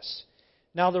dress.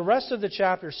 Now, the rest of the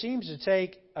chapter seems to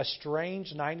take a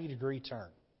strange 90-degree turn.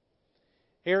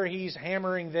 Here he's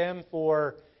hammering them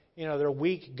for, their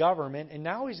weak government, and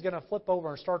now he's going to flip over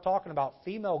and start talking about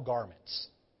female garments.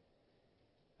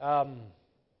 Kind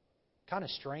of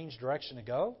strange direction to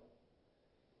go.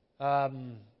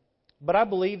 But I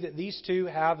believe that these two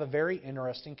have a very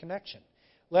interesting connection.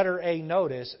 Letter A,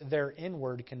 notice their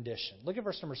inward condition. Look at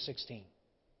verse number 16.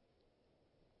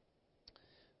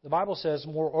 The Bible says,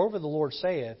 moreover the Lord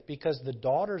saith, because the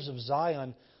daughters of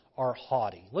Zion are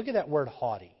haughty. Look at that word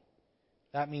haughty.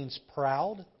 That means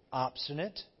proud,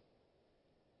 obstinate,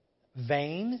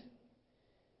 vain.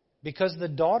 Because the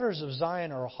daughters of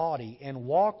Zion are haughty and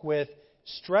walk with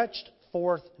stretched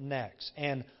forth necks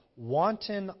and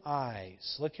wanton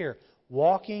eyes. Look here.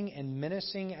 Walking and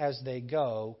menacing as they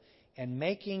go and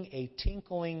making a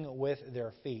tinkling with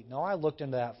their feet. Now, I looked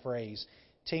into that phrase,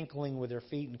 tinkling with their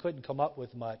feet, and couldn't come up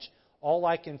with much. All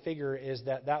I can figure is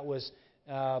that was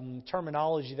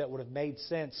terminology that would have made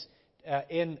sense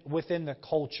within the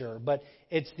culture. But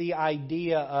it's the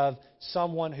idea of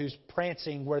someone who's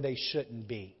prancing where they shouldn't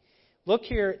be. Look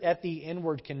here at the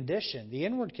inward condition. The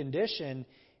inward condition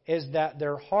is that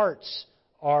their hearts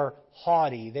are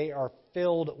haughty. They are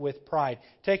filled with pride.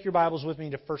 Take your Bibles with me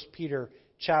to 1 Peter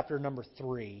chapter number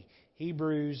 3.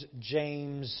 Hebrews,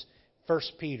 James, 1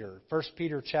 Peter. 1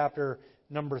 Peter chapter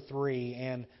number 3.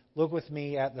 And look with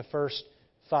me at the first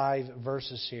 5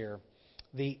 verses here.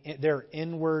 Their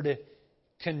inward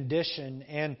condition.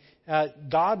 And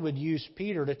God would use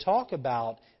Peter to talk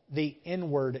about the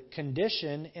inward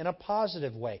condition in a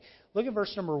positive way. Look at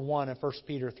verse number 1 of 1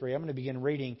 Peter 3. I'm going to begin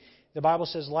reading. The Bible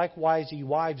says, likewise, ye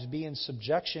wives, be in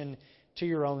subjection to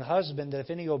your own husband, that if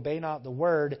any obey not the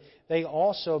word, they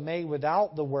also may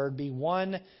without the word be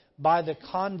won by the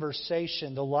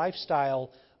conversation, the lifestyle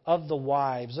of the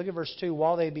wives. Look at verse 2.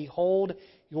 While they behold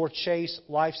your chaste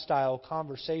lifestyle,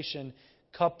 conversation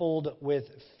coupled with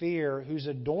fear, whose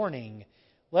adorning,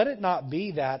 let it not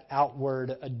be that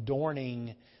outward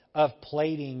adorning of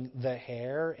plaiting the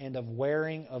hair and of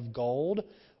wearing of gold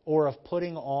or of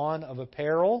putting on of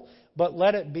apparel, but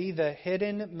let it be the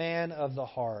hidden man of the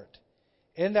heart,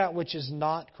 in that which is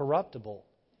not corruptible,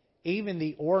 even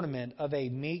the ornament of a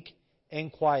meek and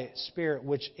quiet spirit,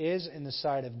 which is in the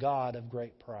sight of God of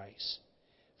great price.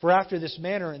 For after this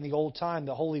manner in the old time,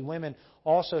 the holy women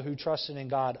also who trusted in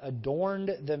God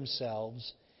adorned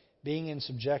themselves, being in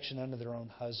subjection unto their own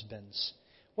husbands.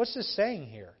 What's this saying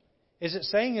here? Is it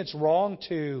saying it's wrong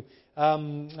to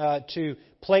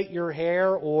plait your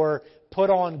hair or put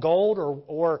on gold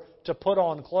or to put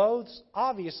on clothes?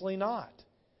 Obviously not.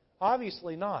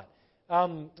 Obviously not.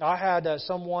 I had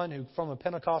someone who, from a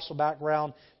Pentecostal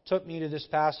background, took me to this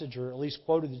passage, or at least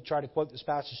tried to quote this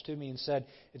passage to me, and said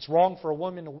it's wrong for a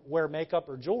woman to wear makeup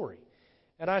or jewelry.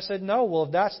 And I said, no. Well,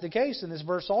 if that's the case, then this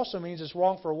verse also means it's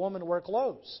wrong for a woman to wear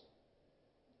clothes.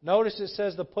 Notice it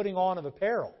says the putting on of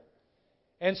apparel.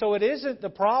 And so it isn't the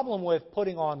problem with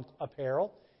putting on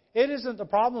apparel. It isn't the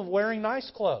problem of wearing nice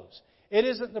clothes. It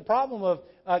isn't the problem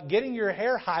of getting your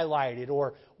hair highlighted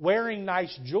or wearing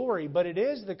nice jewelry. But it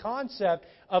is the concept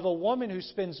of a woman who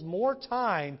spends more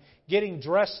time getting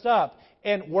dressed up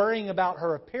and worrying about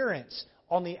her appearance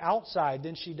on the outside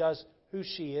than she does who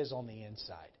she is on the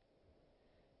inside.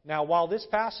 Now, while this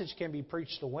passage can be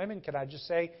preached to women, can I just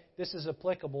say this is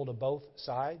applicable to both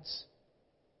sides?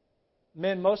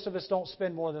 Men, most of us don't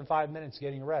spend more than 5 minutes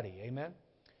getting ready. Amen?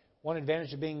 One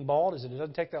advantage of being bald is that it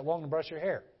doesn't take that long to brush your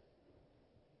hair.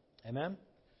 Amen?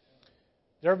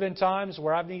 There have been times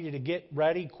where I've needed to get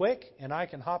ready quick, and I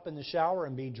can hop in the shower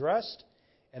and be dressed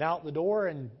and out the door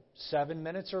in 7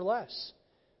 minutes or less.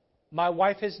 My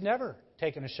wife has never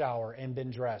taken a shower and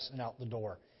been dressed and out the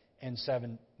door in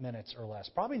 7 minutes or less.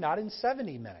 Probably not in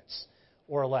 70 minutes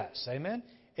or less. Amen?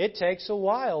 It takes a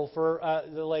while for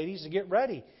the ladies to get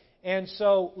ready. And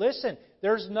so, listen,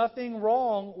 there's nothing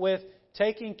wrong with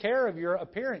taking care of your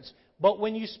appearance. But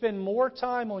when you spend more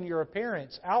time on your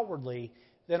appearance outwardly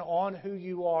than on who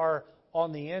you are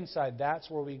on the inside,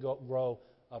 that's where we grow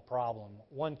a problem.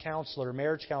 One counselor,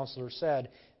 marriage counselor, said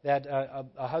that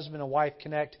a husband and wife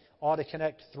ought to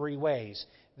connect three ways.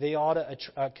 They ought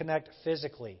to connect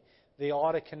physically. They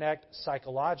ought to connect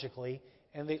psychologically.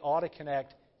 And they ought to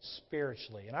connect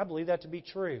spiritually. And I believe that to be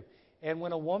true. And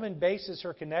when a woman bases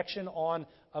her connection on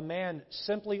a man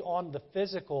simply on the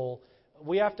physical,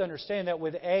 we have to understand that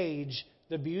with age,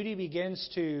 the beauty begins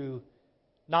to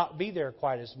not be there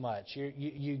quite as much.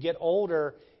 You get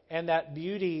older, and that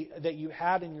beauty that you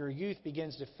had in your youth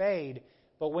begins to fade.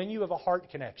 But when you have a heart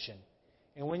connection,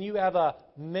 and when you have a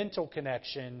mental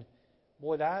connection,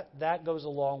 boy, that goes a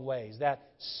long ways. That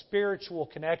spiritual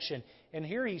connection. And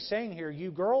here he's saying here,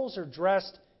 you girls are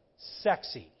dressed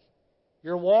sexy.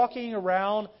 You're walking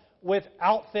around with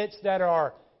outfits that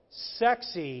are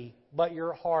sexy, but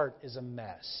your heart is a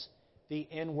mess. The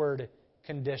inward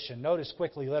condition. Notice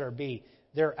quickly, letter B,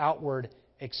 their outward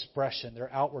expression.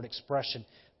 Their outward expression.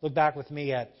 Look back with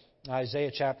me at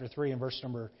Isaiah chapter 3 and verse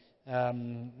number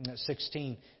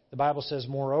 16. The Bible says,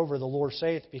 moreover, the Lord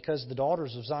saith, because the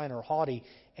daughters of Zion are haughty,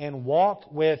 and walk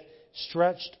with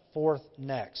stretched forth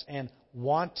necks, and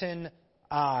wanton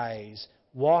eyes,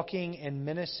 walking and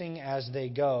menacing as they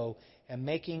go, and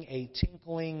making a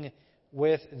tinkling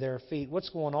with their feet. What's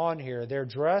going on here? They're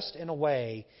dressed in a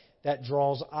way that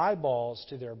draws eyeballs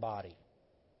to their body.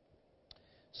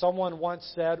 Someone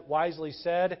once wisely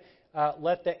said,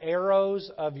 let the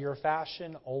arrows of your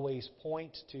fashion always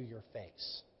point to your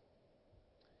face.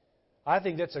 I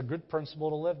think that's a good principle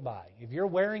to live by. If you're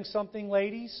wearing something,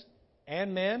 ladies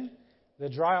and men,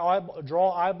 that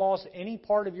draw eyeballs to any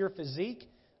part of your physique,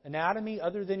 anatomy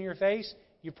other than your face,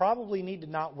 you probably need to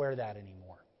not wear that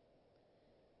anymore.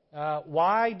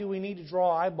 Why do we need to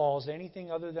draw eyeballs to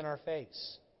anything other than our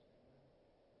face?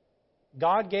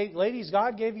 God gave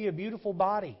you a beautiful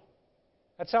body.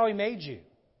 That's how He made you.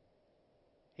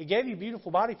 He gave you a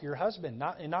beautiful body for your husband,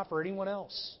 not for anyone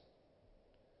else.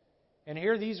 And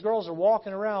here these girls are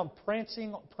walking around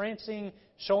prancing,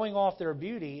 showing off their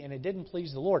beauty, and it didn't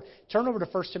please the Lord. Turn over to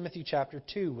 1 Timothy chapter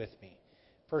 2 with me.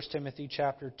 1 Timothy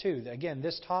chapter 2. Again,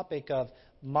 this topic of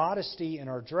modesty in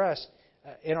our dress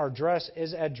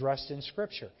is addressed in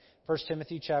Scripture. 1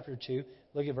 Timothy chapter 2,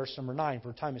 look at verse number 9.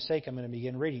 For time's sake, I'm going to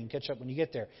begin reading. Catch up when you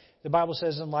get there. The Bible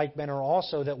says, in like manner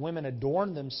also, that women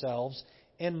adorn themselves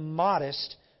in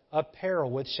modest apparel,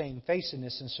 with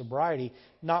shamefacedness and sobriety,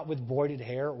 not with broided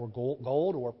hair or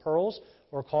gold or pearls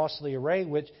or costly array,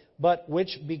 but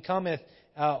which becometh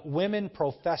women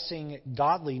professing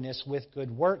godliness with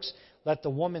good works. Let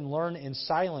the woman learn in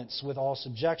silence with all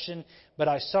subjection. But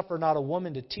I suffer not a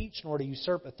woman to teach, nor to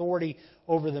usurp authority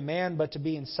over the man, but to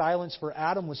be in silence. For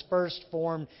Adam was first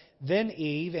formed, then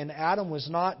Eve, and Adam was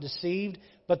not deceived,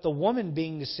 but the woman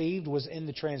being deceived was in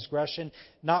the transgression.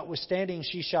 Notwithstanding,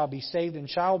 she shall be saved in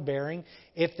childbearing,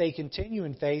 if they continue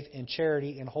in faith, in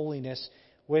charity, and holiness,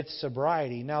 with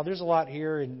sobriety. Now, there's a lot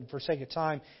here, and for sake of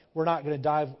time, we're not going to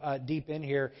dive deep in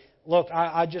here. Look,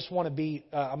 I just want to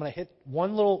I'm going to hit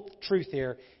one little truth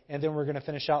here, and then we're going to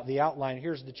finish out the outline.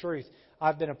 Here's the truth.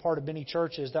 I've been a part of many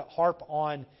churches that harp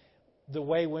on the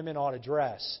way women ought to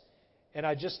dress. And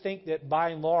I just think that by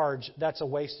and large, that's a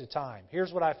waste of time.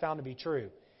 Here's what I found to be true.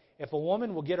 If a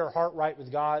woman will get her heart right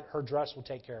with God, her dress will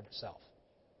take care of itself.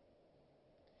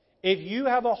 If you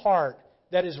have a heart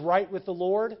that is right with the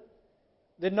Lord,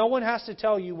 then no one has to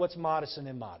tell you what's modest and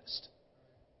immodest.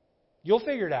 You'll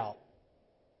figure it out.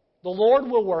 The Lord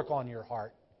will work on your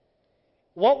heart.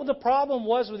 What the problem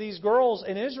was with these girls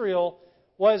in Israel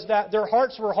was that their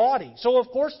hearts were haughty. So, of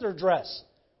course, their dress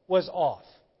was off.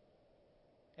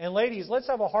 And ladies, let's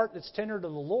have a heart that's tender to the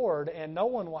Lord, and no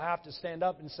one will have to stand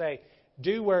up and say,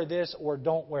 do wear this or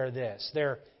don't wear this.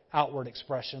 Their outward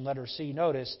expression. Letter C,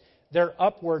 notice, their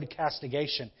upward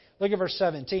castigation. Look at verse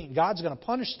 17. God's going to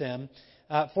punish them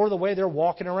for the way they're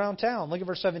walking around town. Look at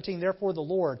verse 17. Therefore the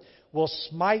Lord will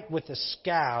smite with the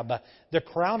scab the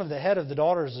crown of the head of the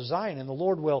daughters of Zion, and the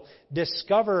Lord will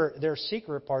discover their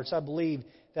secret parts. I believe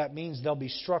that means they'll be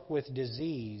struck with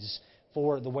disease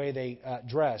for the way they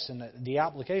dress. And the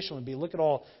application would be, look at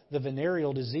all the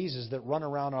venereal diseases that run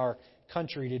around our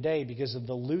country today because of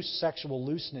the sexual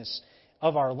looseness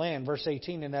of our land. Verse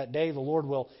 18, in that day the Lord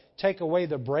will take away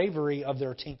the bravery of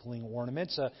their tinkling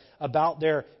ornaments about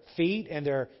their feet and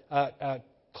their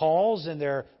calls and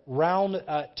their round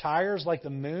tires like the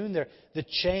moon, the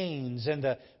chains and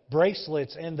the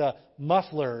bracelets and the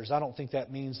mufflers. I don't think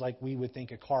that means like we would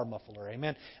think a car muffler.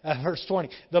 Amen. Verse 20.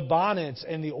 The bonnets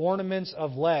and the ornaments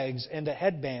of legs and the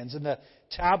headbands and the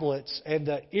tablets and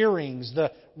the earrings,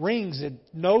 the rings and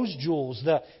nose jewels,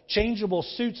 the changeable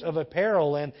suits of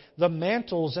apparel and the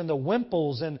mantles and the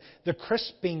wimples and the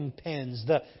crisping pins,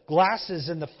 the glasses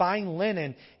and the fine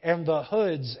linen and the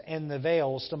hoods and the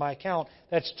veils. To my account,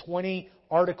 that's 20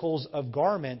 articles of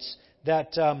garments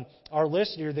that are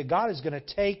listed here, that God is going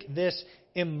to take this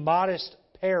immodest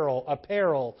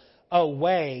apparel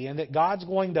away, and that God's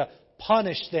going to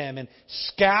punish them and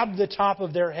scab the top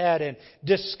of their head and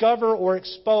discover or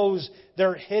expose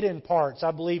their hidden parts.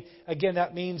 I believe, again,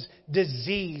 that means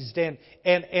diseased and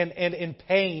in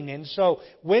pain. And so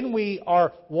when we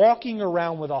are walking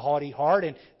around with a haughty heart,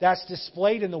 and that's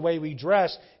displayed in the way we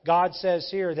dress, God says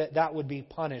here that that would be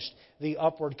punished. The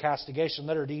upward castigation.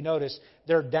 Letter D, notice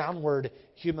their downward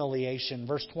humiliation.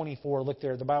 Verse 24, look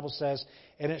there. The Bible says,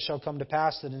 and it shall come to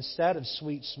pass that instead of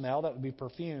sweet smell, that would be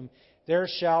perfume, there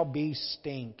shall be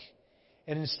stink.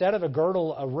 And instead of a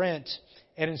girdle, a rent.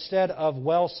 And instead of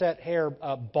well-set hair,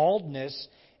 baldness.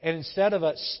 And instead of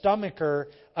a stomacher,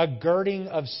 a girding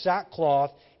of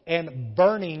sackcloth. And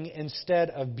burning instead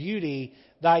of beauty.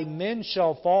 Thy men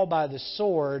shall fall by the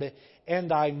sword, and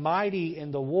thy mighty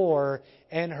in the war.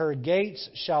 And her gates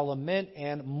shall lament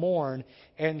and mourn.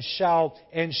 And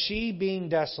she, being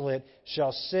desolate,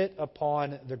 shall sit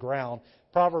upon the ground.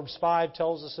 Proverbs 5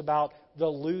 tells us about the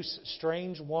loose,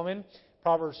 strange woman.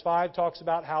 Proverbs 5 talks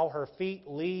about how her feet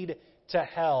lead to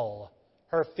hell.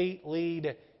 Her feet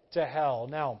lead to hell.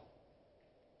 Now,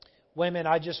 women,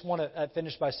 I just want to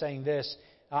finish by saying this.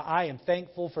 I am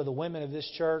thankful for the women of this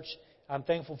church. I'm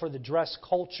thankful for the dress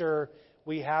culture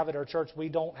we have at our church. We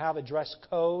don't have a dress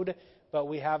code, but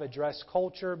we have a dress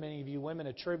culture. Many of you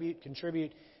women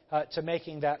contribute to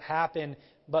making that happen.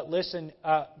 But listen,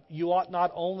 you ought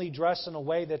not only dress in a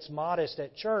way that's modest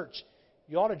at church,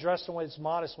 you ought to dress in a way that's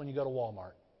modest when you go to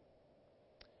Walmart.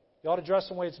 You ought to dress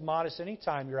in a way that's modest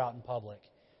anytime you're out in public.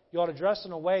 You ought to dress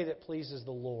in a way that pleases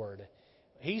the Lord.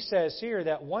 He says here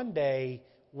that one day,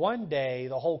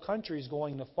 the whole country is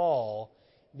going to fall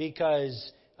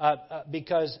because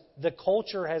the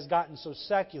culture has gotten so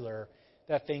secular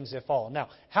that things have fallen. Now,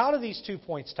 how do these 2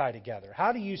 points tie together?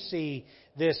 How do you see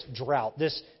this drought,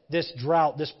 this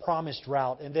promised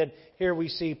drought? And then here we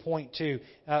see point 2,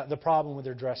 the problem with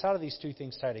their dress. How do these two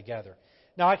things tie together?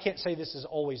 Now, I can't say this is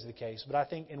always the case, but I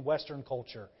think in Western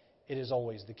culture, it is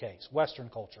always the case. Western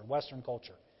culture.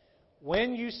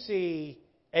 When you see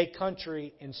a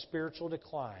country in spiritual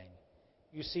decline,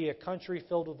 you see a country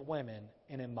filled with women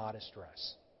in immodest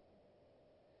dress.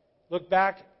 Look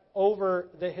back over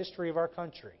the history of our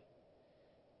country.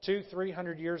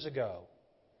 200-300 years ago,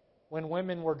 when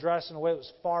women were dressed in a way that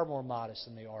was far more modest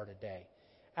than they are today.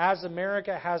 As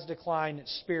America has declined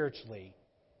spiritually,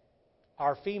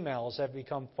 our females have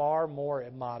become far more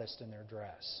immodest in their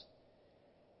dress.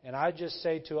 And I just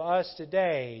say to us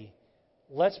today,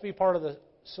 let's be part of the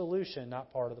solution,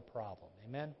 not part of the problem.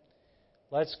 Amen?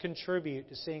 Let's contribute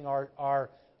to seeing our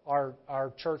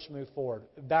church move forward.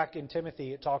 Back in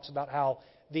Timothy, it talks about how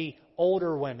the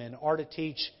older women are to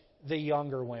teach the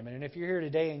younger women. And if you're here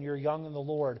today and you're young in the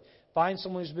Lord, find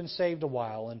someone who's been saved a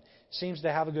while and seems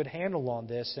to have a good handle on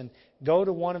this, and go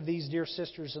to one of these dear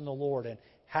sisters in the Lord and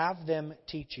have them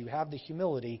teach you. Have the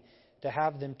humility to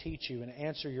have them teach you and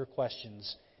answer your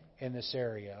questions in this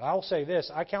area. I'll say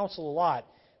this, I counsel a lot,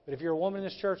 but if you're a woman in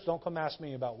this church, don't come ask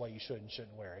me about what you should and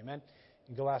shouldn't wear. Amen?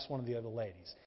 And go ask one of the other ladies.